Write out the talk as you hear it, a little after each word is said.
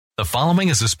The following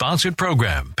is a sponsored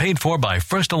program paid for by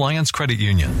First Alliance Credit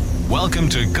Union. Welcome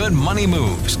to Good Money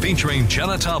Moves, featuring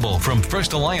Jenna Taubel from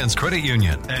First Alliance Credit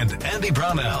Union and Andy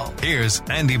Brownell. Here's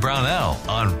Andy Brownell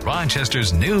on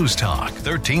Rochester's News Talk,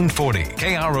 1340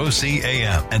 KROC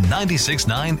AM and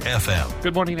 96.9 FM.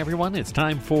 Good morning, everyone. It's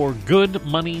time for Good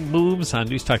Money Moves on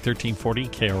News Talk, 1340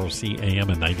 KROC AM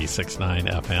and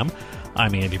 96.9 FM.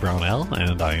 I'm Andy Brownell,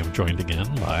 and I am joined again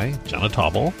by Jenna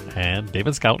Taubel and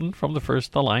David Schouten from the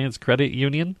First Alliance Credit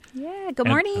Union. Yeah, good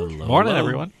morning. Morning,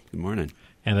 everyone. Good morning.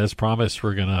 And as promised,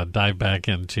 we're going to dive back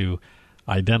into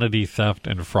identity theft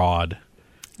and fraud.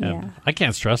 And I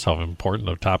can't stress how important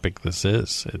a topic this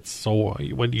is. It's so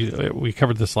we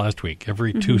covered this last week.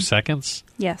 Every 2 seconds,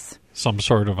 yes, some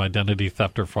sort of identity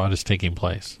theft or fraud is taking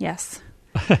place. Yes,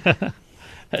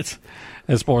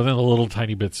 it's more than a little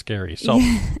tiny bit scary. So.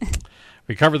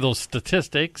 We covered those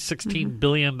statistics, $16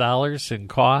 billion in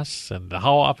costs, and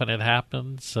how often it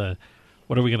happens.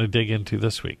 What are we going to dig into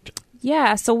this week?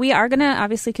 Yeah, so we are going to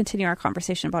obviously continue our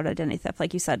conversation about identity theft,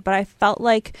 like you said, but I felt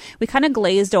like we kind of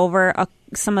glazed over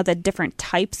some of the different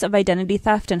types of identity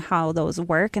theft and how those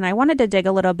work, and I wanted to dig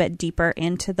a little bit deeper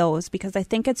into those because I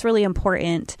think it's really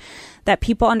important that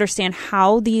people understand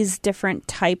how these different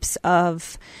types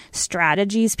of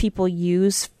strategies people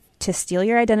use to steal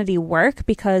your identity work,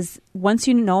 because once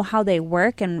you know how they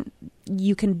work, and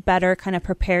you can better kind of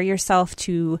prepare yourself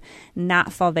to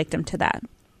not fall victim to that.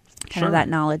 Kind of that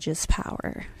knowledge is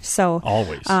power. So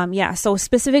always. So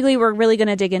specifically, we're really going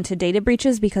to dig into data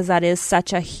breaches because that is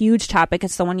such a huge topic.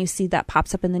 It's the one you see that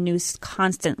pops up in the news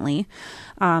constantly.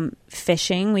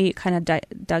 Phishing, we kind of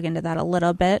dug into that a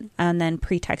little bit, and then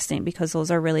pretexting, because those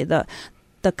are really the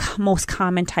most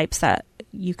common types that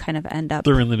you kind of end up.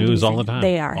 They're in the news using. all the time.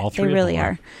 They are. All three they really of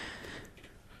them are.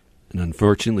 And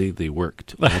unfortunately, they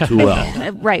worked all too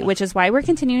well. Right, which is why we're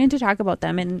continuing to talk about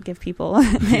them and give people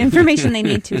the information they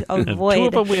need to avoid. Two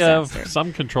of them we disaster. have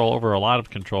some control over, a lot of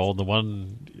control. The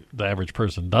one the average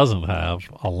person doesn't have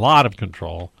a lot of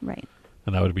control. Right.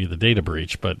 And that would be the data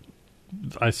breach. But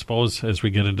I suppose as we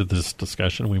get into this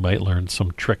discussion, we might learn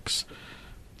some tricks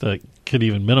that could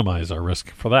even minimize our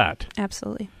risk for that.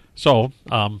 Absolutely. So,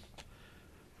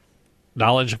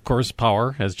 knowledge, of course,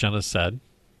 power, as Jenna said.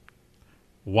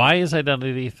 Why is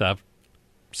identity theft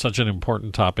such an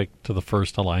important topic to the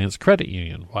First Alliance Credit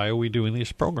Union? Why are we doing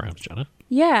these programs, Jenna?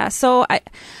 Yeah, so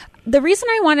the reason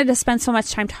I wanted to spend so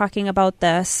much time talking about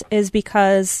this is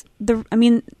because the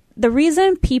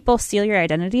reason people steal your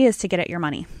identity is to get at your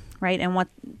money, right? And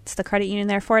what's the credit union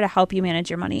there for? To help you manage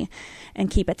your money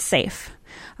and keep it safe.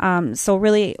 So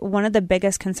really, one of the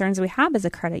biggest concerns we have as a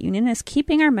credit union is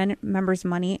keeping our members'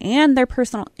 money and their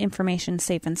personal information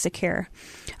safe and secure.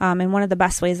 And one of the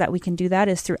best ways that we can do that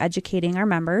is through educating our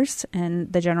members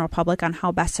and the general public on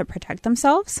how best to protect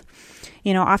themselves.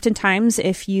 You know, oftentimes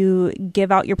if you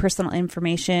give out your personal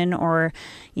information or,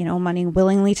 money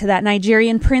willingly to that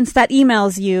Nigerian prince that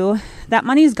emails you, that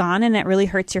money's gone and it really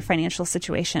hurts your financial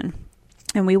situation.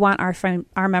 And we want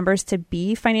our members to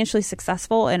be financially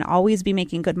successful and always be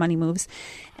making good money moves.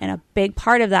 And a big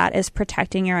part of that is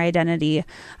protecting your identity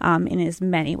in as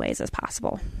many ways as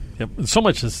possible. Yep. And so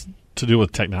much is to do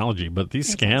with technology, but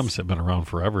these scams have been around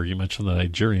forever. You mentioned the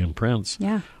Nigerian prince.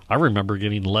 Yeah. I remember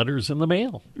getting letters in the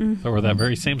mail that were that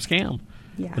very same scam.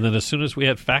 Yeah. And then as soon as we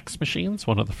had fax machines,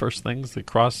 one of the first things that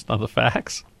crossed on the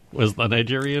fax was the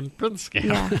Nigerian prince scam.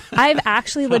 Yeah, I've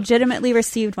actually legitimately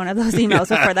received one of those emails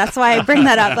before. That's why I bring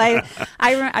that up.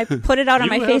 I put it out on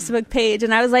my Facebook page,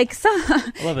 and I was like,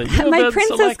 my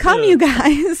prince has come, you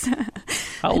guys.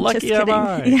 How lucky am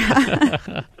I?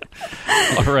 Yeah.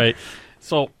 All right.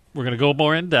 So we're going to go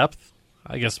more in depth.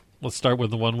 I guess let's start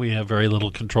with the one we have very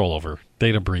little control over,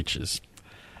 data breaches.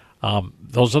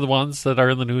 Those are the ones that are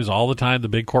in the news all the time. The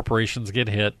big corporations get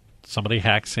hit. Somebody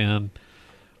hacks in.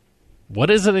 What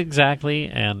is it exactly,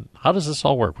 and how does this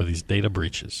all work with these data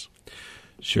breaches?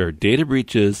 Sure. Data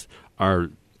breaches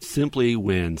are simply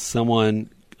when someone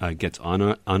gets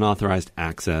unauthorized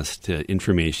access to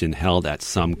information held at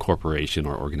some corporation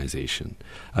or organization.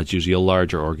 It's usually a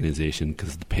larger organization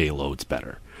because the payload's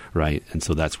better, right? And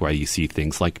so that's why you see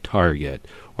things like Target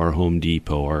or Home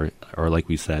Depot or like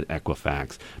we said,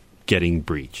 Equifax getting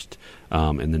breached,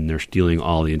 and then they're stealing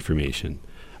all the information.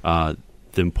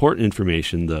 The important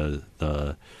information,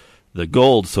 the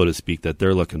gold, so to speak, that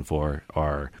they're looking for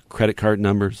are credit card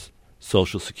numbers,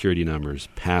 social security numbers,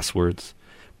 passwords,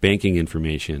 banking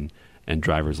information, and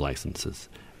driver's licenses.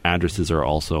 Addresses are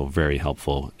also very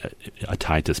helpful,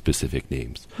 tied to specific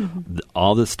names. Mm-hmm.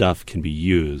 All this stuff can be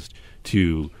used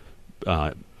to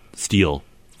steal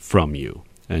from you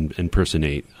and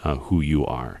impersonate who you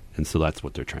are. And so that's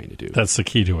what they're trying to do. That's the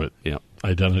key to it. Yep.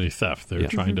 identity theft. They're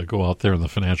trying to go out there in the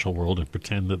financial world and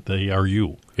pretend that they are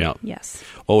you. Yeah. Yes.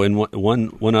 Oh, and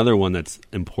one other one that's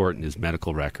important is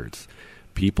medical records.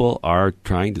 People are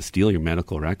trying to steal your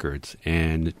medical records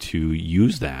and to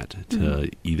use that to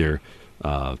either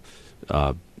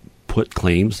put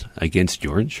claims against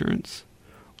your insurance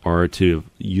or to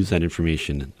use that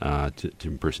information to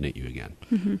impersonate you again.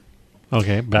 Mm-hmm.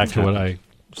 Okay, back to what I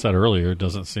said earlier. It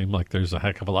doesn't seem like there's a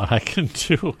heck of a lot I can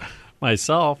do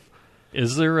myself.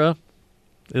 Is there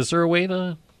a way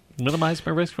to minimize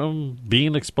my risk from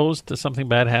being exposed to something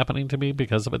bad happening to me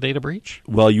because of a data breach?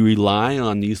 Well, you rely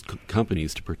on these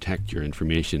companies to protect your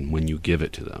information when you give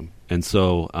it to them. And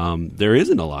so there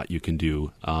isn't a lot you can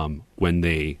do when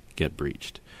they get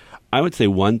breached. I would say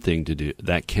one thing to do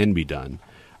that can be done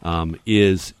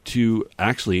is to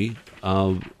actually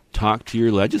talk to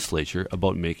your legislature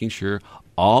about making sure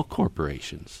all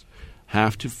corporations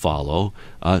have to follow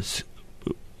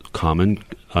common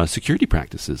security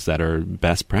practices that are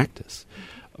best practice.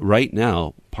 Right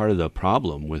now, part of the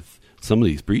problem with some of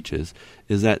these breaches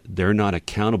is that they're not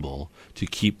accountable to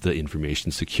keep the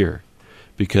information secure,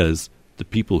 because the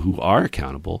people who are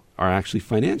accountable are actually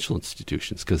financial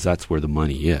institutions, because that's where the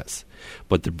money is.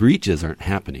 But the breaches aren't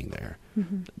happening there.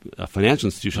 Mm-hmm. Financial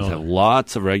institutions have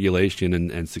lots of regulation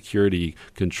and security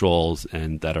controls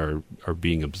and that are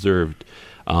being observed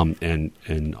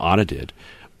and audited.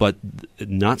 But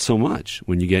not so much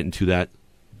when you get into that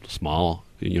small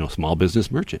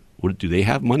business merchant. Do they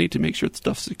have money to make sure that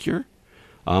stuff's secure?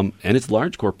 And it's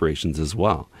large corporations as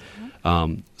well.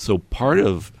 So part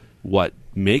of what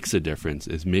makes a difference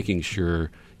is making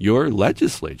sure your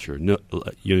legislature,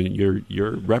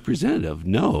 your representative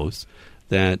knows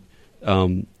that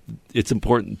it's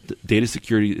important. Data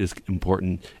security is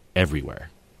important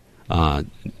everywhere.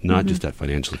 Not just at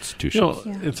financial institutions.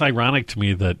 It's ironic to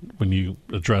me that when you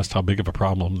addressed how big of a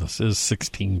problem this is,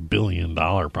 $16 billion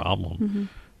problem,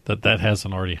 that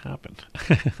hasn't already happened.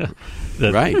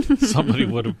 That right. Somebody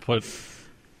would have put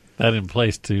that in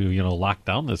place to lock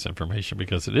down this information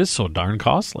because it is so darn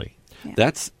costly. Yeah.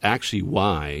 That's actually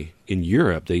why in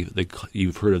Europe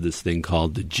you've heard of this thing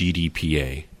called the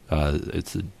GDPR.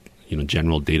 It's a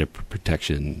General Data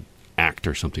Protection Act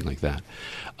or something like that.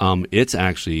 It's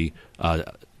actually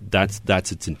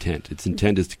that's its intent. Its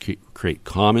intent is to create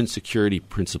common security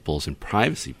principles and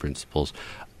privacy principles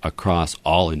across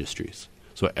all industries,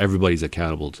 so everybody's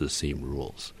accountable to the same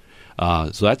rules.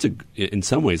 So in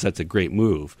some ways that's a great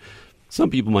move. Some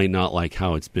people might not like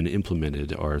how it's been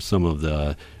implemented, or some of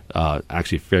the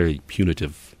actually fairly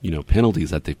punitive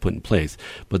penalties that they put in place.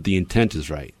 But the intent is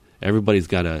right. Everybody's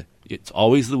got to. It's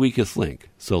always the weakest link.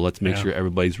 So let's make sure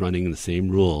everybody's running the same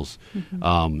rules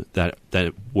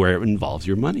that where it involves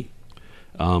your money,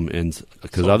 and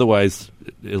because otherwise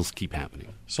it'll keep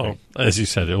happening. So as you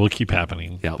said, it will keep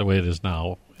happening the way it is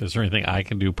now. Is there anything I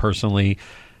can do personally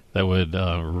that would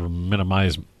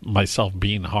minimize myself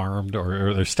being harmed, or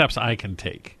are there steps I can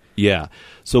take? Yeah.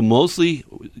 So mostly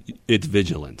it's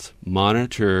vigilance.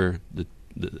 Monitor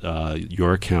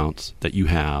your accounts that you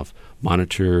have.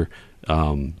 Monitor.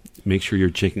 Make sure you're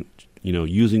checking,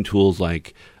 using tools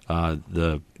like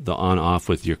the on-off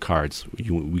with your cards.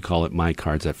 We call it My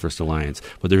Cards at First Alliance,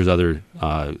 but there's other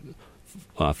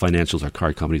financials or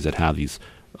card companies that have these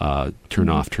turn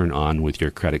off, turn on with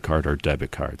your credit card or debit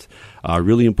cards.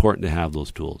 Really important to have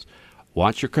those tools.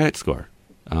 Watch your credit score.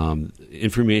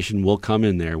 Information will come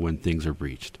in there when things are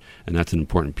breached, and that's an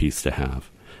important piece to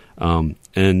have.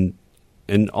 And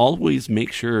always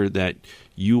make sure that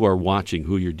you are watching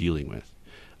who you're dealing with.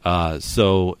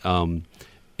 So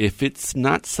if it's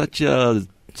not such a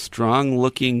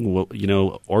strong-looking,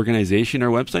 organization or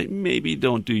website, maybe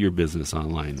don't do your business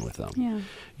online with them. Yeah.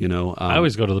 I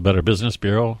always go to the Better Business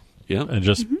Bureau. Yeah. And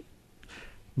just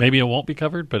maybe it won't be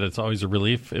covered, but it's always a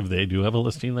relief if they do have a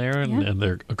listing there and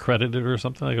they're accredited or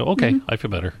something. I go, okay, I feel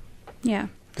better. Yeah.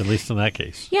 At least in that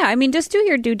case. Yeah, I mean, just do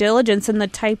your due diligence in the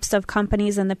types of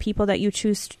companies and the people that you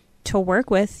choose to work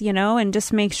with, and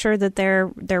just make sure that they're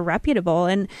reputable.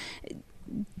 And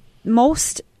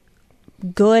most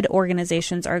good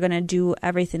organizations are going to do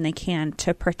everything they can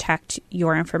to protect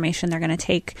your information. They're going to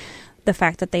take the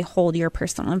fact that they hold your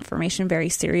personal information very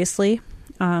seriously.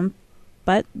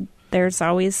 But there's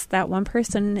always that one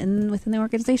person within the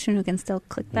organization who can still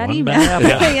click that email.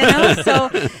 So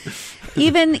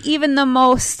even the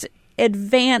most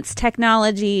advanced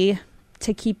technology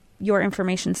to keep your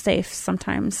information safe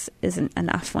sometimes isn't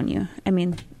enough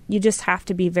you just have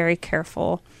to be very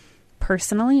careful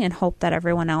personally and hope that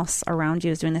everyone else around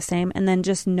you is doing the same, and then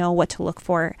just know what to look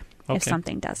for if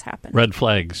something does happen. Red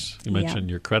flags. You mentioned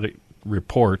your credit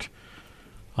report.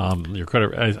 Your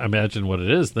credit, I imagine what it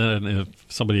is then, if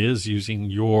somebody is using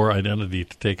your identity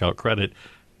to take out credit,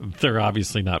 they're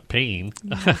obviously not paying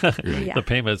the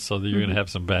payments, so that you're going to have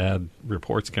some bad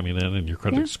reports coming in and your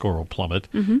credit score will plummet.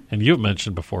 And you've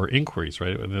mentioned before inquiries,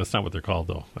 right? And that's not what they're called,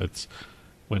 though. It's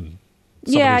when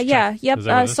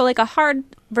so like a hard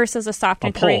versus a soft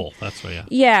inquiry. Poll, that's what,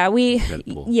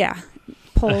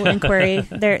 poll inquiry.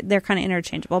 They're kind of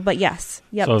interchangeable, but yes.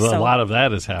 So a lot of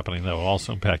that is happening that will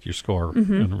also impact your score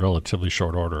in relatively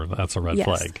short order. That's a red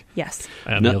flag. Yes.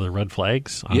 And the other red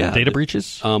flags on data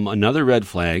breaches? Another red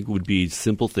flag would be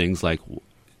simple things like,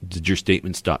 did your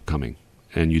statement stop coming?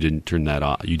 And you didn't turn that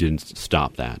off. You didn't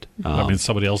stop that. I mean,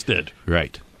 somebody else did.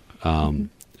 Right.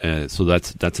 So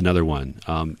that's another one.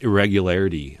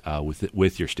 Irregularity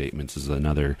with your statements is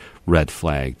another red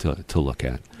flag to look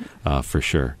at for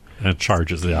sure. And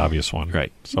charge is the obvious one.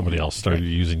 Right. Somebody else started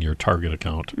using your target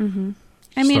account.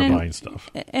 Buying stuff.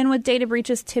 And with data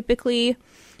breaches, typically,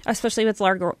 especially with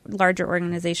larger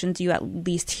organizations, you at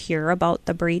least hear about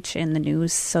the breach in the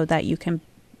news so that you can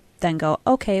then go,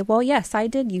 okay, well, yes, I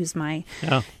did use my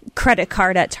credit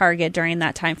card at Target during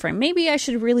that time frame. Maybe I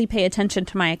should really pay attention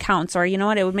to my accounts, or you know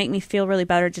what, it would make me feel really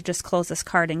better to just close this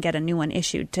card and get a new one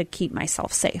issued to keep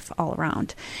myself safe all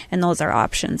around. And those are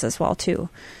options as well, too.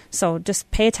 So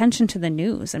just pay attention to the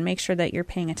news and make sure that you're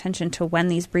paying attention to when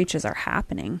these breaches are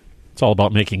happening. It's all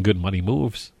about making good money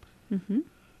moves.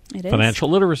 It is.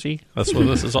 Financial literacy. That's what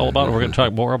this is all about. We're going to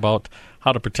talk more about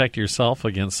how to protect yourself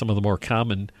against some of the more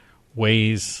common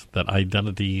ways that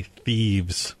identity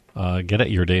thieves get at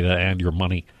your data and your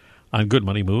money. On Good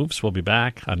Money Moves, we'll be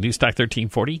back on Newstalk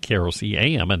 1340, KROC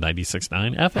AM and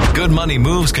 96.9 FM. Good Money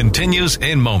Moves continues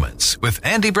in moments with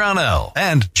Andy Brownell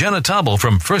and Jenna Taubel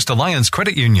from First Alliance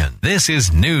Credit Union. This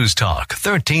is News Talk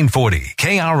 1340,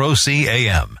 KROC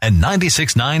AM and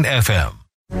 96.9 FM.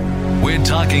 We're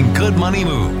talking Good Money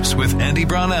Moves with Andy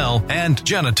Brownell and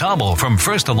Jenna Taubel from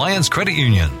First Alliance Credit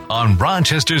Union on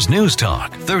Rochester's News Talk,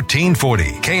 1340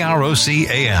 KROC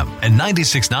AM and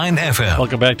 96.9 FM.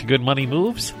 Welcome back to Good Money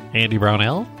Moves. Andy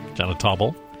Brownell, Jenna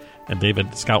Taubel, and David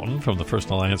Schouten from the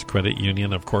First Alliance Credit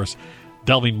Union. Of course,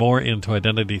 delving more into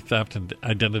identity theft and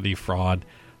identity fraud.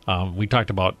 We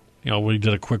talked about, we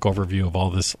did a quick overview of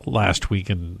all this last week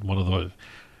in one of the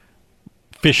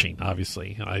phishing,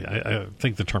 obviously. I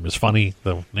think the term is funny,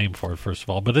 the name for it, first of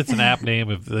all, but it's an app name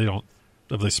if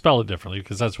they spell it differently,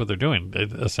 because that's what they're doing.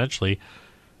 Essentially,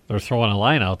 they're throwing a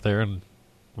line out there and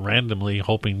randomly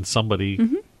hoping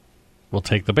somebody will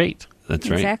take the bait. That's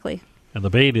right. Exactly. And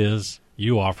the bait is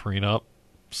you offering up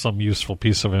some useful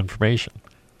piece of information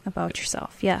about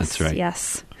yourself. Yes. That's right.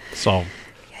 Yes. So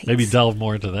maybe delve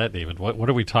more into that, David. What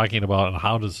are we talking about, and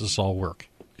how does this all work?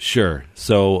 Sure.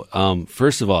 So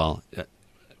first of all,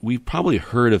 we've probably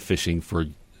heard of phishing for,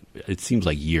 it seems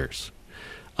like, years.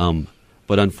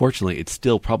 But unfortunately, it's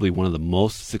still probably one of the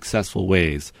most successful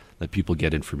ways that people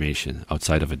get information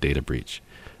outside of a data breach.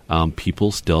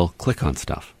 People still click on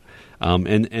stuff.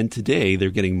 And today, they're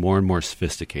getting more and more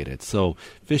sophisticated. So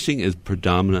phishing is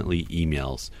predominantly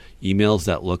emails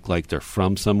that look like they're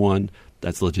from someone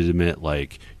that's legitimate,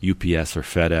 like UPS or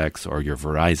FedEx or your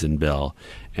Verizon bill,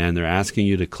 and they're asking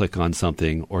you to click on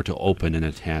something or to open an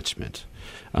attachment.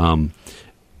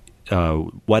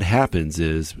 What happens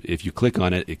is if you click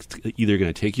on it, it's either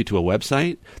going to take you to a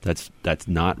website that's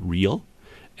not real,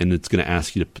 and it's going to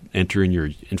ask you to enter in your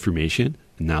information,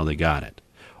 and now they got it.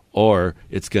 Or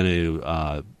it's going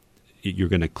to you're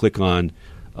going to click on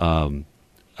an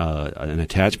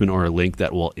attachment or a link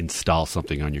that will install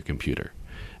something on your computer,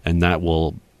 and that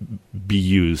will be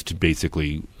used to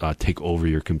basically take over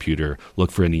your computer,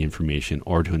 look for any information,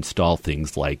 or to install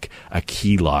things like a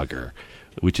keylogger,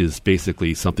 which is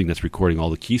basically something that's recording all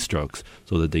the keystrokes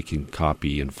so that they can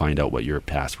copy and find out what your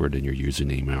password and your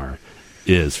username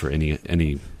is for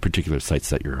any particular sites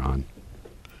that you're on.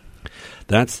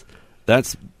 That's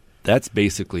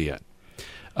basically it.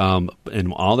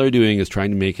 And all they're doing is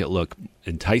trying to make it look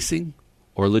enticing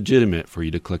or legitimate for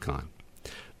you to click on.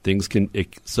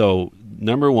 So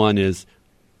number one is,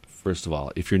 first of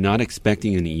all, if you're not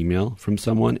expecting an email from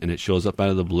someone and it shows up out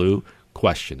of the blue,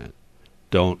 question it.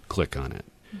 Don't click on it.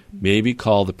 Maybe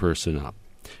call the person up.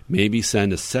 Maybe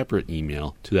send a separate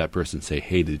email to that person and say,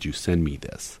 hey, did you send me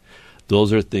this?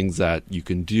 Those are things that you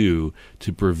can do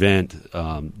to prevent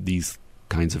these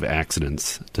kinds of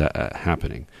accidents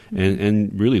happening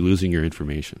and really losing your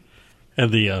information.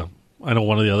 And I know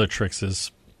one of the other tricks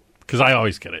is, because I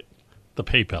always get it, the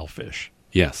PayPal phish.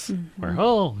 Yes. Where,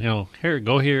 here,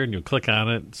 go here, and you click on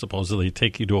it, supposedly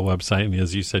take you to a website, and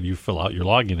as you said, you fill out your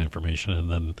login information, and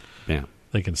then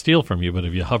they can steal from you. But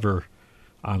if you hover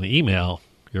on the email,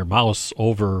 your mouse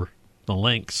over the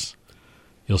links,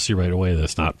 you'll see right away that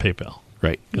it's not PayPal.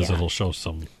 Right. Because Yeah. it'll show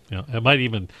some, it might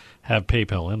even have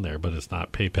PayPal in there, but it's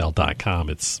not PayPal.com.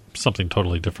 It's something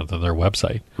totally different than their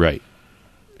website. Right.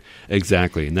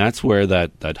 Exactly. And that's where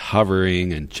that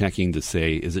hovering and checking to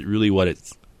say, is it really what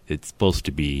it's supposed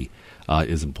to be,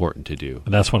 is important to do.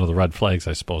 And that's one of the red flags,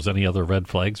 I suppose. Any other red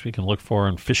flags we can look for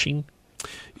in phishing?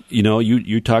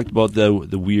 You talked about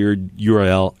the weird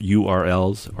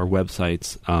URLs or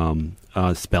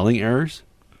websites. Spelling errors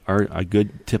are a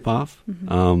good tip-off.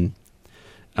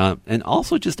 And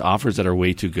also just offers that are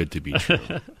way too good to be true.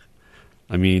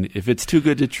 I mean, if it's too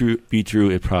good to be true,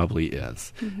 it probably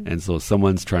is. And so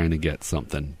someone's trying to get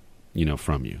something,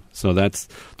 from you. So those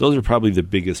are probably the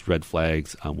biggest red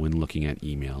flags when looking at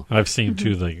email. I've seen,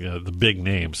 too, the big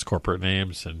names, corporate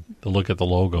names, and the look at the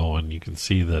logo, and you can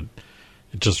see that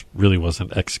it just really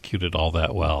wasn't executed all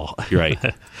that well. You're right.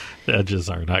 The edges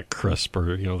are not crisp,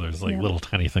 or, there's little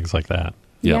tiny things like that.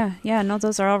 Yep. Yeah. No,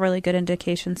 those are all really good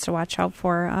indications to watch out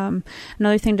for.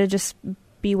 Another thing to just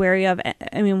be wary of,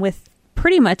 with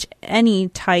pretty much any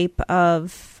type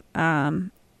of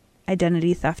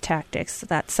identity theft tactics,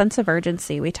 that sense of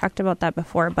urgency. We talked about that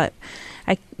before, but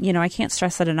I can't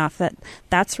stress it enough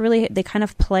that's really, they kind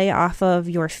of play off of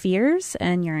your fears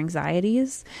and your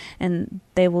anxieties, and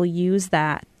they will use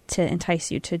that to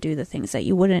entice you to do the things that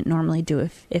you wouldn't normally do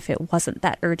if it wasn't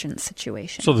that urgent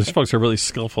situation. So these folks are really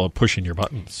skillful at pushing your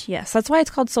buttons. Yes, that's why it's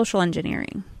called social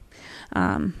engineering.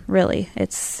 Really,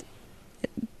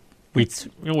 we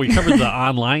covered the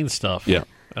online stuff. Yeah.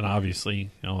 And obviously,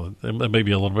 it may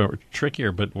be a little bit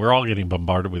trickier, but we're all getting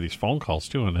bombarded with these phone calls,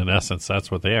 too. And in essence, that's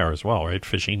what they are as well, right?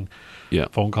 Phishing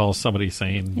phone calls, somebody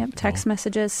saying... Yep, text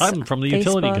messages, I'm from the Facebook.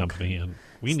 utility company, and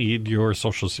we need your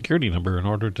social security number in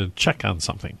order to check on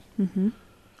something. Mm-hmm.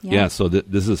 Yeah, so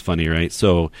this is funny, right?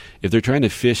 So if they're trying to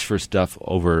fish for stuff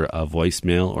over a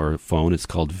voicemail or a phone, it's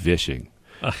called vishing.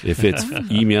 If it's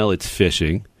email, it's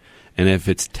phishing. And if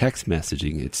it's text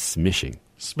messaging, it's smishing.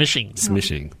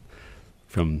 Smishing.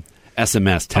 From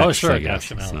SMS text, oh, sure, I guess.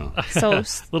 gotcha now. So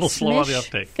little slow on the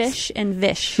uptake. Fish and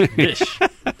vish. Fish.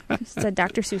 It's a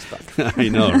Dr. Seuss book. I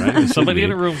know, right? Somebody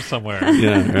in a room somewhere.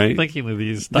 Yeah, right? Thinking of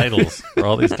these titles for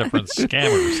all these different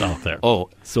scammers out there. Oh,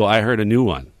 so I heard a new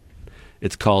one.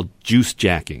 It's called juice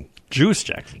jacking. Juice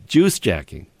jacking. Juice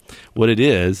jacking. What it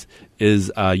is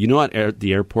at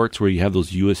the airports where you have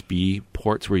those USB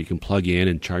ports where you can plug in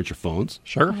and charge your phones?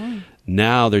 Sure.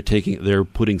 Now they're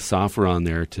putting software on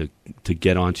there to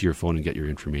get onto your phone and get your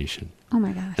information. Oh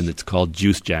my gosh. And it's called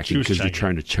juice jacking because you're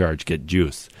trying to get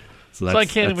juice. So I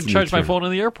can't even charge my phone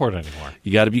in the airport anymore.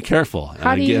 You got to be careful.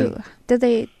 How do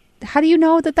you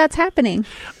know that that's happening?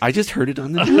 I just heard it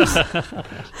on the news.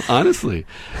 Honestly.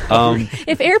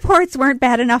 If airports weren't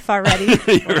bad enough already.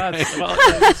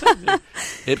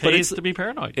 It pays to be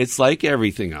paranoid. It's like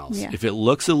everything else. Yeah. If it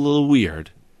looks a little weird,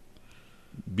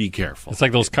 be careful. It's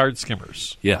like those card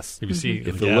skimmers. Yes. If you see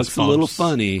if it looks a little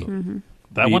funny,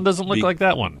 that one doesn't look like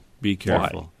that one. Be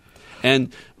careful. Why?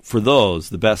 And for those,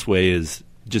 the best way is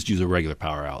just use a regular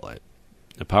power outlet.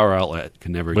 A power outlet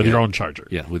can never with your own charger.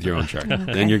 Yeah, with your own charger.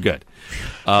 Then you're good.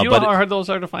 Do you know how hard those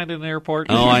are to find in an airport?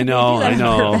 Oh, I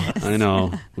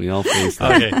know. We all face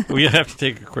that. Okay, we have to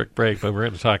take a quick break, but we're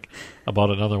going to talk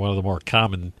about another one of the more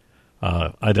common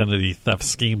identity theft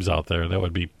schemes out there. That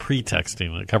would be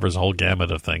pretexting. It covers a whole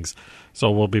gamut of things. So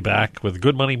we'll be back with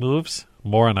Good Money Moves,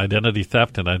 more on identity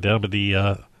theft and identity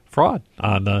fraud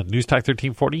on News Talk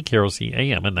 1340, KROC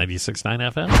AM and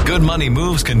 96.9 FM. Good Money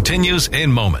Moves continues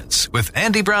in moments with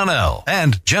Andy Brownell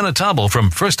and Jenna Taubel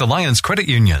from First Alliance Credit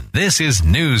Union. This is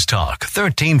News Talk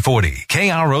 1340,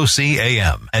 KROC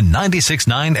AM and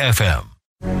 96.9 FM.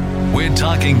 We're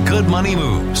talking Good Money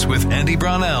Moves with Andy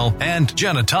Brownell and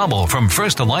Jenna Taubel from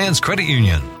First Alliance Credit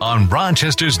Union on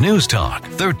Rochester's News Talk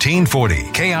 1340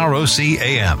 KROC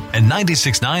AM and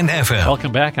 96.9 FM.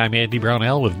 Welcome back. I'm Andy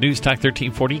Brownell with News Talk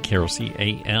 1340 KROC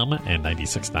AM and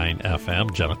 96.9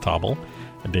 FM. Jenna Taubel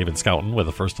and David Schouten with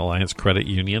the First Alliance Credit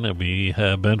Union, and we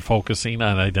have been focusing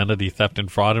on identity theft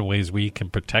and fraud and ways we can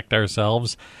protect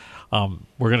ourselves.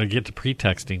 We're going to get to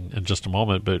pretexting in just a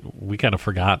moment, but we kind of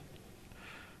forgot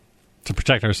to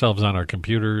protect ourselves on our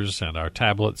computers and our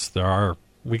tablets.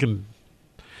 We can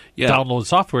download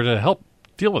software to help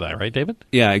deal with that, right, David?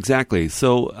 Yeah, exactly.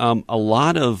 So a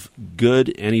lot of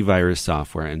good antivirus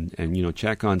software, and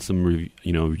check on some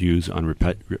reviews on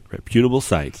reputable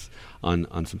sites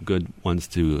on some good ones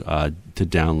to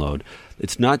download.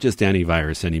 It's not just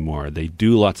antivirus anymore. They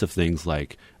do lots of things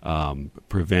like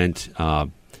prevent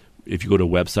if you go to a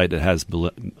website that has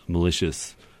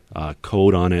malicious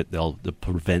code on it. They'll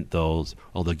prevent those,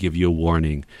 or they'll give you a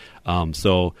warning.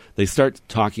 So they start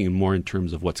talking more in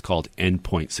terms of what's called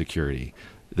endpoint security,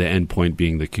 the endpoint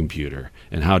being the computer,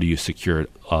 and how do you secure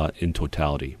it in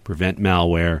totality. Prevent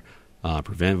malware,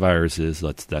 prevent viruses,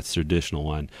 that's traditional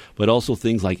one, but also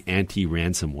things like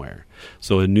anti-ransomware.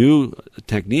 So a new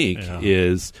technique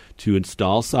is to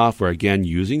install software, again,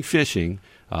 using phishing.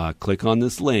 Click on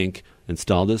this link,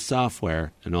 install this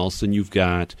software, and all of a sudden you've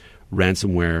got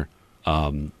ransomware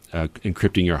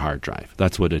encrypting your hard drive.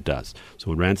 That's what it does. So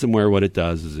ransomware, what it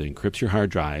does is it encrypts your hard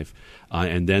drive,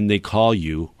 and then they call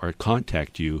you or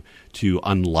contact you to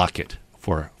unlock it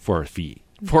for a fee.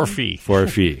 For a fee. For a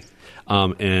fee.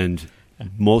 And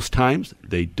most times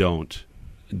they don't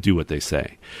do what they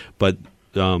say. But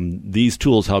these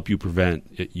tools help you prevent.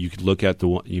 You could look at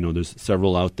there's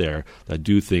several out there that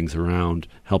do things around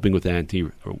helping with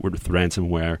with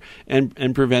ransomware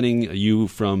and preventing you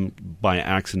from by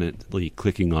accidentally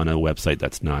clicking on a website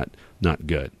that's not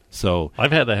good. So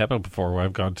I've had that happen before where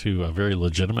I've gone to a very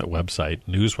legitimate website,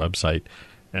 news website,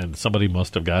 and somebody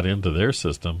must have got into their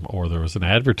system, or there was an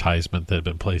advertisement that had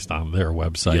been placed on their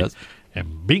website, yes.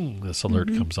 and bing, this alert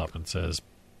comes up and says,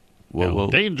 whoa.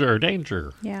 danger,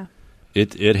 danger. Yeah.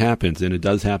 It happens, and it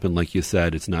does happen, like you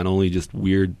said. It's not only just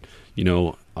weird,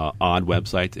 odd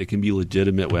websites. It can be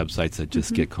legitimate websites that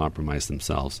just get compromised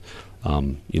themselves.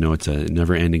 It's a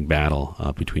never-ending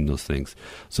battle between those things.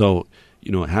 So,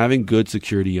 having good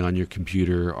security on your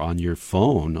computer, on your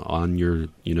phone, on your,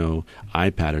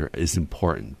 iPad is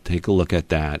important. Take a look at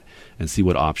that and see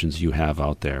what options you have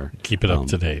out there. Keep it up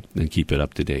to date. And keep it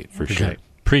up to date, for sure.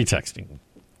 Pretexting.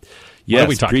 Yes, what are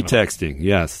we talking pretexting, about?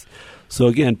 Yes. So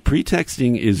again,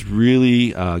 pretexting is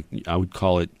really, I would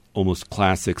call it almost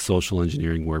classic social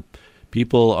engineering, where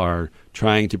people are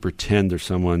trying to pretend they're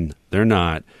someone they're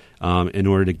not in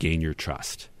order to gain your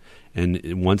trust.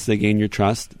 And once they gain your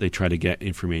trust, they try to get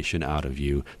information out of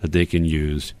you that they can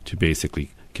use to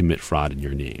basically commit fraud in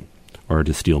your name or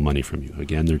to steal money from you.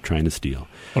 Again, they're trying to steal.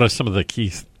 What are some of the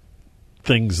key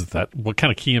things what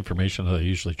kind of key information are they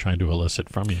usually trying to elicit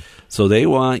from you? So they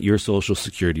want your social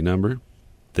security number.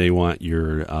 They want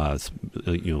your,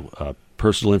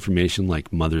 personal information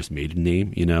like mother's maiden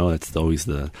name. That's always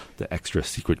the extra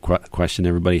secret question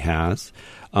everybody has.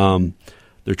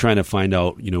 They're trying to find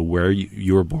out, where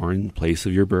you were born, place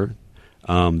of your birth.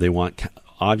 They want,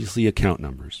 obviously, account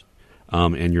numbers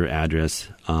and your address,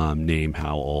 name,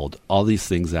 how old, all these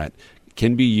things that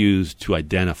can be used to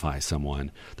identify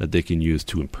someone that they can use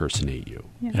to impersonate you.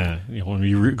 Yeah. When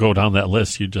you go down that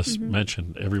list you just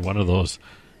mentioned, every one of those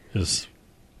is,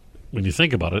 when you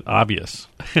think about it, obvious.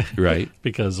 Right.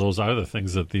 Because those are the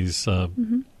things that these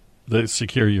that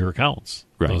secure your accounts.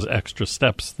 Right. Those extra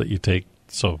steps that you take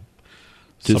so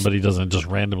somebody doesn't just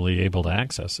randomly able to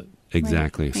access it.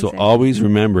 Exactly. Right. So Exactly. always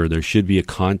remember there should be a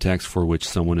context for which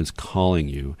someone is calling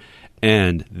you,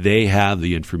 and they have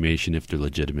the information if they're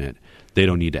legitimate. They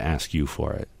don't need to ask you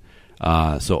for it.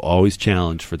 So always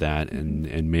challenge for that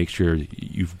and make sure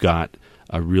you've got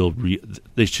a real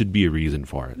there should be a reason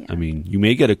for it. Yeah. I mean, you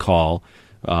may get a call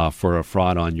for a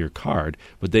fraud on your card,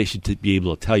 but they should be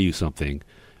able to tell you something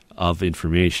of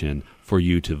information for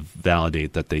you to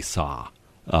validate that they saw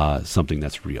something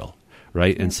that's real,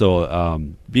 right? Yeah. And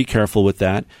so be careful with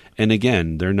that. And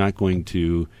again, they're not going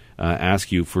to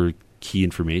ask you for key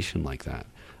information like that.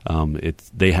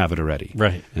 They have it already,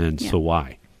 Right. And Yeah. so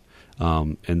why?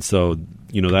 And so,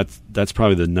 that's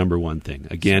probably the number one thing.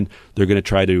 Again, they're going to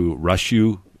try to rush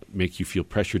you, make you feel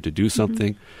pressured to do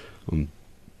something.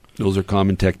 Those are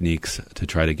common techniques to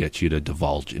try to get you to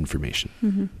divulge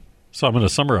information. So I'm going to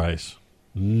summarize.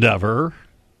 Never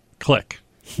click.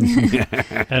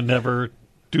 And never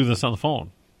do this on the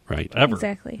phone. Right. Ever.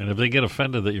 Exactly. And if they get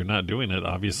offended that you're not doing it,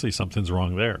 obviously something's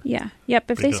wrong there. Yeah.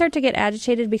 Yep. If they Because- start to get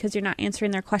agitated because you're not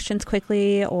answering their questions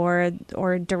quickly or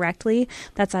directly,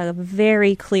 that's a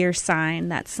very clear sign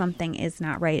that something is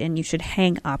not right and you should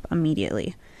hang up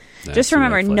immediately. That's Just a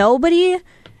red remember, flag.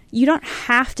 you don't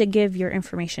have to give your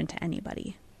information to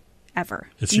anybody ever.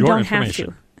 It's you your don't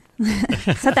information. have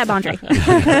to. Set that boundary.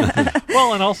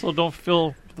 Well, and also don't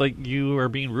feel like you are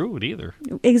being rude either.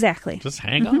 Exactly. Just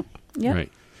hang up. Yep.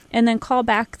 Right. And then call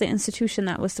back the institution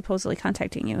that was supposedly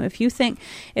contacting you.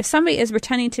 If somebody is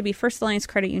pretending to be First Alliance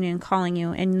Credit Union calling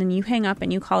you, and then you hang up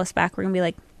and you call us back, we're going to be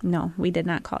like, no, we did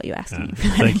not call you asking you for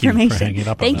that Thank you for information. hanging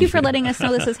up on Thank you us. for letting us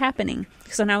know this is happening.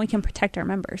 So now we can protect our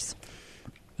members.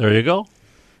 There you go.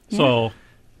 So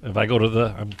if I go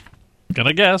to I'm going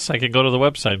to guess, I can go to the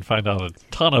website and find out a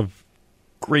ton of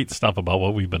great stuff about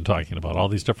what we've been talking about, all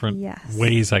these different Yes.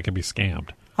 ways I can be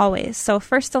scammed. Always. So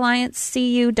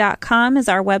firstalliancecu.com is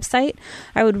our website.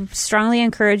 I would strongly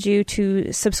encourage you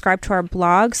to subscribe to our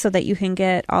blog so that you can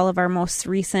get all of our most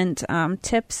recent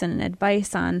tips and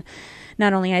advice on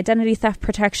not only identity theft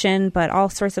protection, but all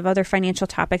sorts of other financial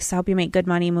topics to help you make good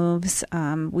money moves.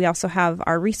 We also have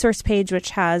our resource page,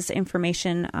 which has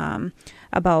information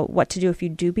about what to do if you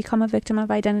do become a victim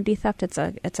of identity theft.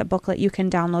 It's a booklet you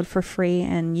can download for free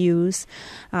and use.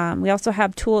 We also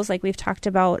have tools like we've talked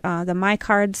about, the My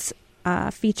Cards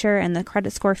feature and the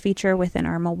credit score feature within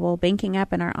our mobile banking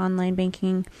app and our online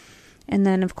banking. And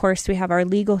then, of course, we have our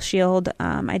Legal Shield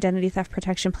identity theft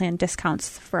protection plan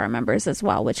discounts for our members as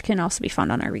well, which can also be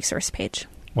found on our resource page.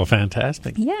 Well,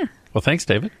 fantastic. Yeah. Well, thanks,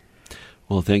 David.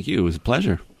 Well, thank you. It was a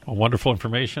pleasure. Well, wonderful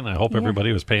information. I hope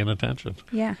everybody was paying attention.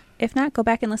 Yeah. If not, go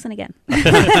back and listen again.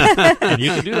 And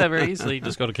you can do that very easily.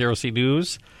 Just go to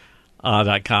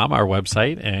KROCnews.com, our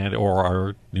website, or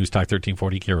our News Talk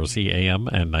 1340 KROC AM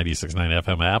and 96.9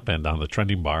 FM app. And on the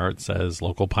trending bar, it says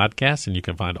local podcasts, and you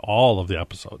can find all of the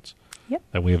episodes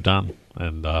that we have done.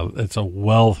 And it's a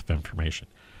wealth of information.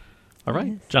 All right.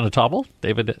 Yes. Jenna Taubel,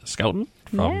 David Schouten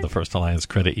from the First Alliance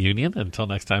Credit Union. Until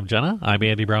next time, Jenna, I'm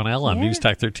Andy Brownell on News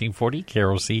Talk 1340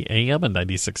 KROC AM and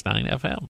 96.9 FM.